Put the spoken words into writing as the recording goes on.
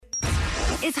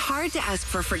It's hard to ask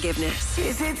for forgiveness.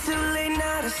 Is it too late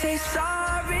now to say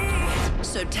sorry?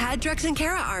 So Tad, Drex, and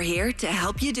Kara are here to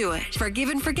help you do it. Forgive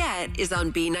and Forget is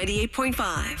on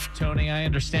B98.5. Tony, I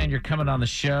understand you're coming on the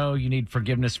show. You need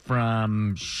forgiveness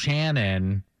from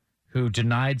Shannon, who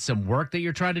denied some work that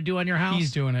you're trying to do on your house.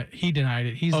 He's doing it. He denied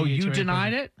it. He's Oh, the you HOA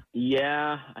denied president. it?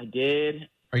 Yeah, I did.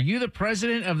 Are you the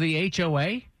president of the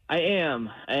HOA? I am.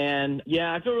 And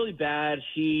yeah, I feel really bad.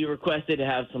 She requested to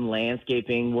have some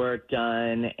landscaping work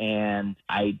done, and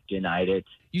I denied it.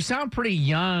 You sound pretty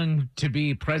young to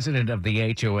be president of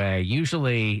the HOA.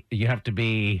 Usually you have to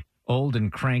be old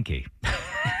and cranky.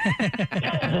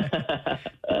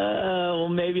 Well,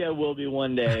 maybe I will be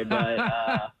one day,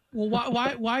 but... Well,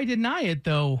 why deny it,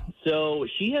 though? So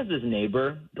she has this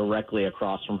neighbor directly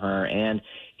across from her, and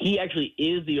he actually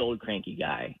is the old cranky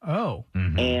guy. Oh.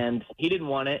 Mm-hmm. And he didn't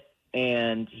want it,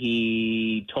 and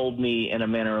he told me in a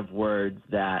manner of words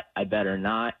that I better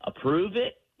not approve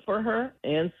it for her.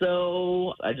 And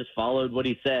so I just followed what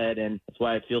he said, and that's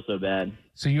why I feel so bad.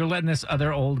 So you're letting this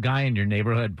other old guy in your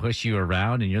neighborhood push you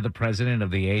around, and you're the president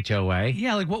of the HOA?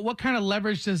 Yeah, like what kind of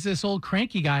leverage does this old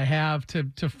cranky guy have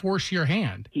to force your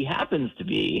hand? He happens to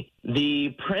be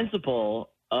the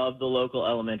principal of the local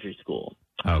elementary school.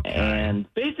 Okay.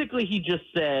 And basically he just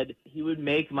said he would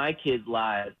make my kids'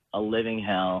 lives a living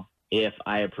hell if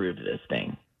I approved this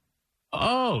thing.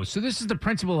 Oh, so this is the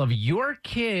principal of your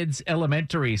kid's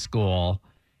elementary school,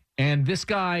 and this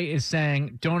guy is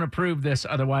saying, don't approve this,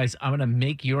 otherwise I'm going to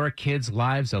make your kids'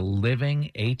 lives a living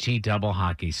HE double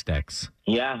hockey sticks.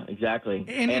 Yeah, exactly.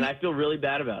 And I feel really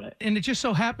bad about it. And it just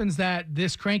so happens that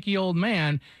this cranky old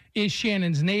man is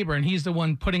Shannon's neighbor, and he's the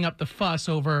one putting up the fuss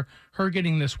over her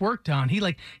getting this work done.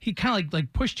 He kind of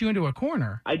like pushed you into a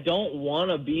corner. I don't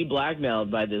want to be blackmailed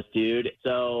by this dude,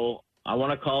 so I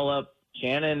want to call up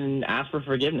Shannon and ask for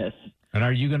forgiveness. And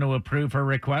are you going to approve her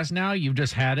request now? You've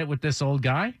just had it with this old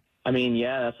guy? I mean,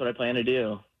 yeah, that's what I plan to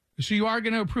do. So you are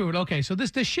going to approve it. Okay, so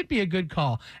this should be a good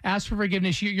call. Ask for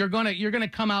forgiveness. You're gonna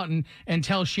come out and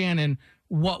tell Shannon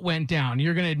what went down.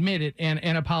 You're going to admit it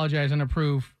and apologize and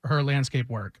approve her landscape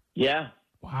work. Yeah.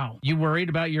 Wow. You worried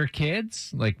about your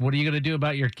kids? Like, what are you going to do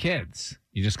about your kids?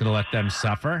 You just going to let them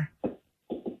suffer?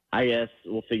 I guess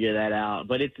we'll figure that out.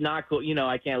 But it's not cool. You know,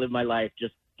 I can't live my life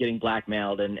just getting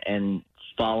blackmailed and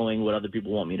following what other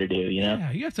people want me to do, you know?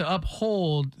 Yeah, you have to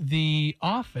uphold the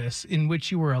office in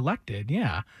which you were elected.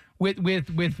 Yeah, with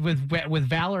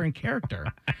valor and character.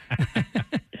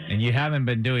 And you haven't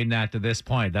been doing that to this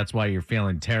point. That's why you're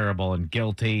feeling terrible and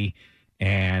guilty,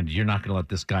 and you're not going to let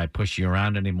this guy push you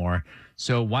around anymore.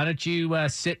 So why don't you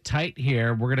sit tight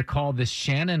here? We're going to call this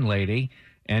Shannon lady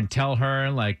and tell her,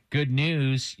 like, good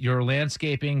news, your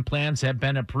landscaping plans have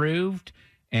been approved,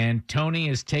 and Tony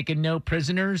is taking no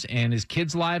prisoners, and his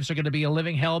kids' lives are going to be a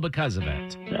living hell because of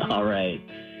it. All right.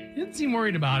 You didn't seem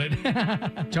worried about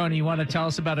it. Tony, you want to tell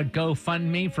us about a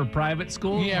GoFundMe for private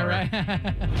school? Yeah, right.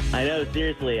 I know,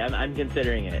 seriously, I'm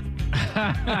considering it.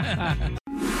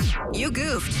 You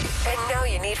goofed, and now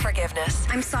you need forgiveness.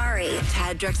 I'm sorry.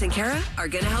 Tad, Drex, and Kara are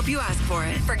going to help you ask for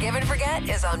it. Forgive and Forget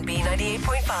is on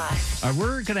B98.5.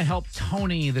 We're going to help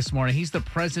Tony this morning. He's the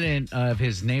president of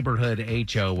his neighborhood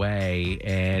HOA,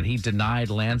 and he denied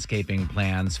landscaping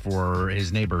plans for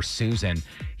his neighbor, Susan.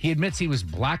 He admits he was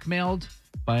blackmailed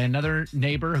by another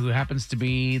neighbor who happens to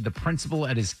be the principal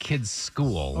at his kid's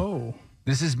school. Oh.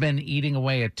 This has been eating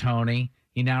away at Tony.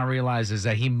 He now realizes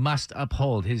that he must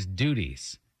uphold his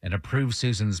duties and approve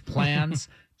Susan's plans.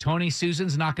 Tony,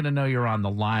 Susan's not going to know you're on the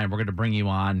line. We're going to bring you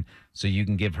on so you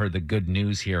can give her the good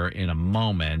news here in a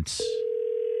moment.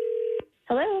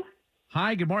 Hello.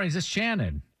 Hi, good morning. Is this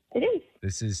Shannon? It is.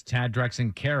 This is Tad, Drex,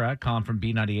 and Kara calling from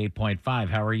B98.5.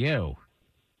 How are you?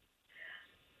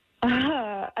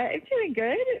 I'm doing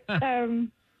good.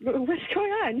 What's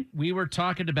going on? We were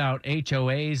talking about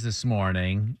HOAs this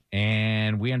morning,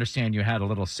 and we understand you had a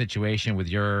little situation with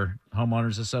your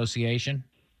homeowners association.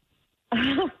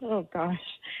 Oh, gosh.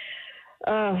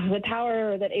 The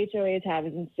power that HOAs have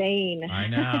is insane. I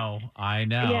know.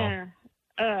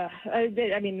 Yeah.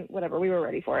 I mean, whatever. We were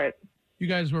ready for it. You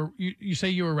guys were, you say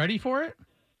you were ready for it?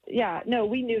 Yeah. No,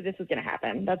 we knew this was going to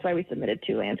happen. That's why we submitted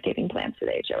 2 landscaping plans to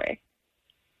the HOA.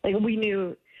 Like, we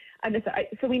knew,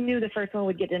 so we knew the first one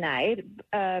would get denied,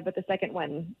 but the second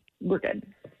one, we're good.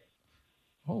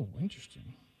 Oh,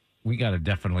 interesting. We got to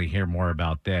definitely hear more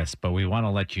about this, but we want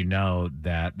to let you know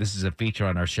that this is a feature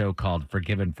on our show called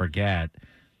Forgive and Forget,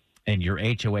 and your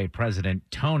HOA president,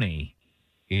 Tony,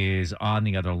 is on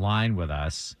the other line with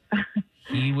us.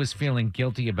 He was feeling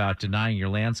guilty about denying your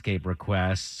landscape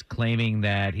requests, claiming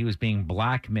that he was being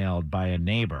blackmailed by a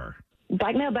neighbor.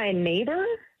 Blackmailed by a neighbor?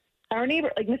 Our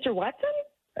neighbor, like Mr. Watson?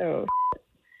 Oh.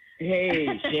 Hey,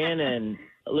 Shannon.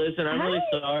 Listen, I'm really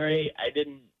sorry. I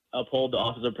didn't uphold the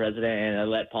office of president, and I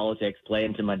let politics play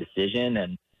into my decision,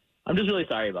 and I'm just really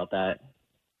sorry about that.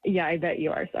 Yeah, I bet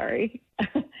you are sorry.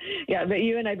 Yeah, but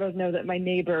you and I both know that my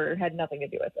neighbor had nothing to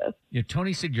do with this. Yeah,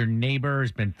 Tony said your neighbor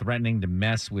has been threatening to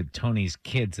mess with Tony's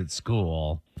kids at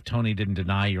school. If Tony didn't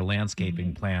deny your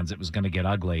landscaping plans, it was going to get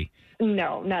ugly.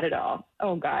 No, not at all.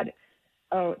 Oh, God.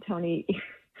 Oh, Tony.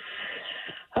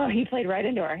 Oh, he played right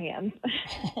into our hands.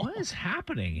 What is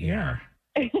happening here?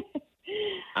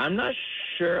 I'm not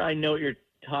sure I know what you're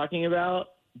talking about,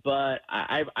 but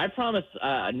I promise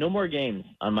no more games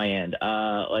on my end.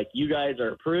 Like, you guys are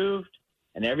approved,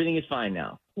 and everything is fine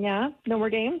now. Yeah? No more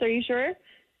games? Are you sure?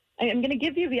 I'm going to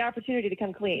give you the opportunity to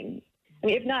come clean. I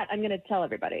mean, if not, I'm going to tell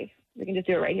everybody. We can just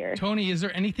do it right here. Tony, is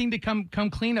there anything to come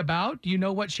clean about? Do you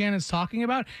know what Shannon's talking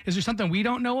about? Is there something we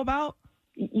don't know about?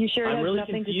 You sure it I'm has really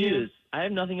nothing confused. I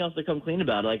have nothing else to come clean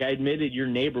about. Like, I admitted your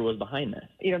neighbor was behind this.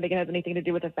 You don't think it has anything to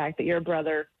do with the fact that your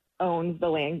brother owns the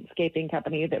landscaping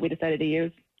company that we decided to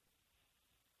use?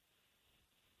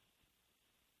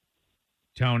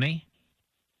 Tony?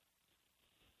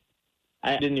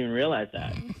 I didn't even realize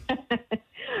that.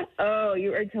 Oh,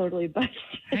 you are totally busted.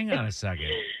 Hang on a second.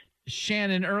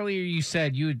 Shannon, earlier you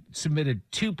said you had submitted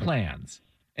 2 plans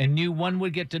and knew one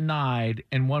would get denied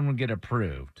and one would get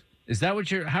approved. Is that what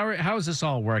how is this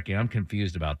all working? I'm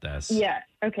confused about this. Yeah.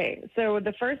 Okay. So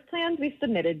the first plans we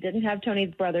submitted didn't have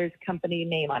Tony's brother's company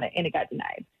name on it, and it got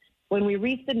denied. When we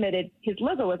resubmitted, his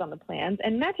logo was on the plans,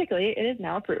 and magically it is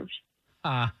now approved.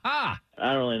 Aha!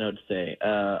 I don't really know what to say,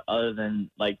 other than,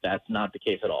 like, that's not the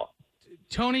case at all.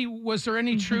 Tony, was there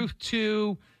any truth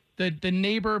to the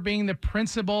neighbor being the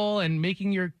principal and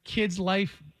making your kid's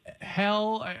life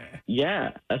hell?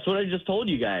 Yeah, that's what I just told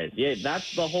you guys. Yeah,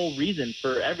 that's the whole reason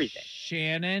for everything.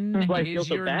 Shannon, That's why I feel is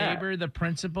so your bad. neighbor the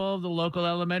principal of the local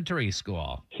elementary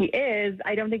school? He is.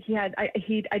 I don't think he had. I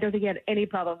don't think he had any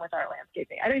problem with our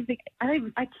landscaping.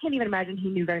 I can't even imagine he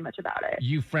knew very much about it.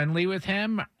 You friendly with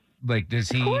him? Like, does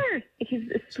he? Of course, he's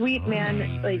a sweet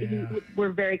man. Like yeah.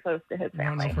 we're very close to his I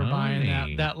don't know family. if we're buying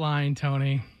Tony. that line,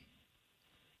 Tony.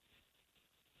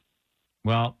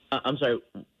 Well, I'm sorry,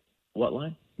 what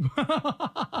line?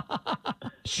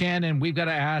 Shannon, we've got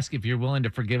to ask if you're willing to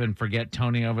forgive and forget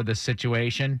Tony over this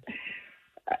situation.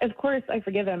 Of course, I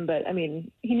forgive him, but I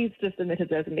mean, he needs to submit his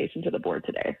resignation to the board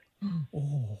today.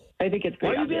 I think it's Why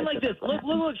pretty are you being obvious like that this? that's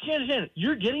what Look, Shannon,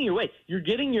 you're getting your way. You're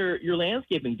getting your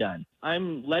landscaping done.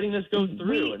 I'm letting this go through,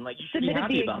 We and, like, you should be submitted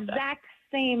happy the about that. exact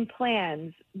same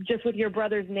plans, just with your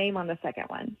brother's name on the second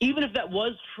one. Even if that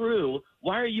was true,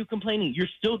 why are you complaining? You're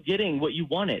still getting what you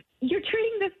wanted. You're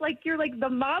treating this like you're like the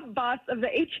mob boss of the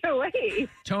HOA.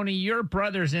 Tony, your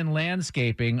brother's in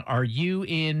landscaping. Are you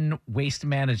in waste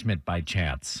management by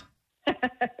chance? That's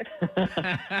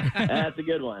a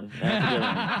good one. That's a good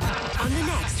one. On the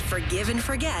next Forgive and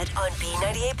Forget on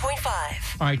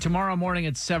B98.5. All right, tomorrow morning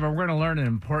at 7, we're going to learn an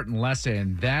important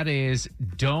lesson. That is,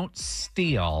 don't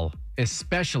steal,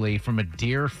 especially from a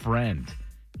dear friend.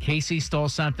 Casey stole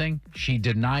something. She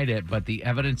denied it, but the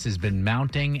evidence has been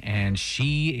mounting, and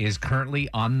she is currently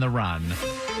on the run.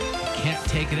 Can't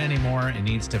take it anymore and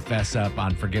needs to fess up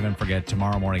on Forgive and Forget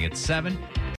tomorrow morning at 7.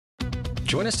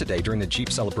 Join us today during the Jeep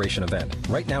Celebration event.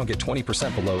 Right now, get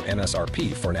 20% below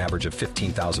MSRP for an average of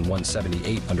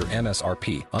 $15,178 under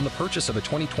MSRP on the purchase of a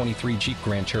 2023 Jeep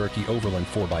Grand Cherokee Overland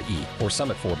 4xE or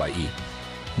Summit 4xE.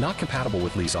 Not compatible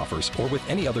with lease offers or with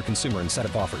any other consumer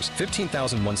incentive offers.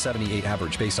 $15,178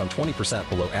 average based on 20%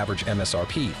 below average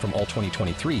MSRP from all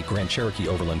 2023 Grand Cherokee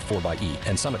Overland 4xE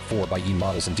and Summit 4xE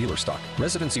models in dealer stock.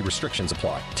 Residency restrictions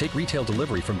apply. Take retail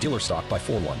delivery from dealer stock by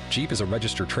 4/1. Jeep is a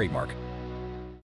registered trademark.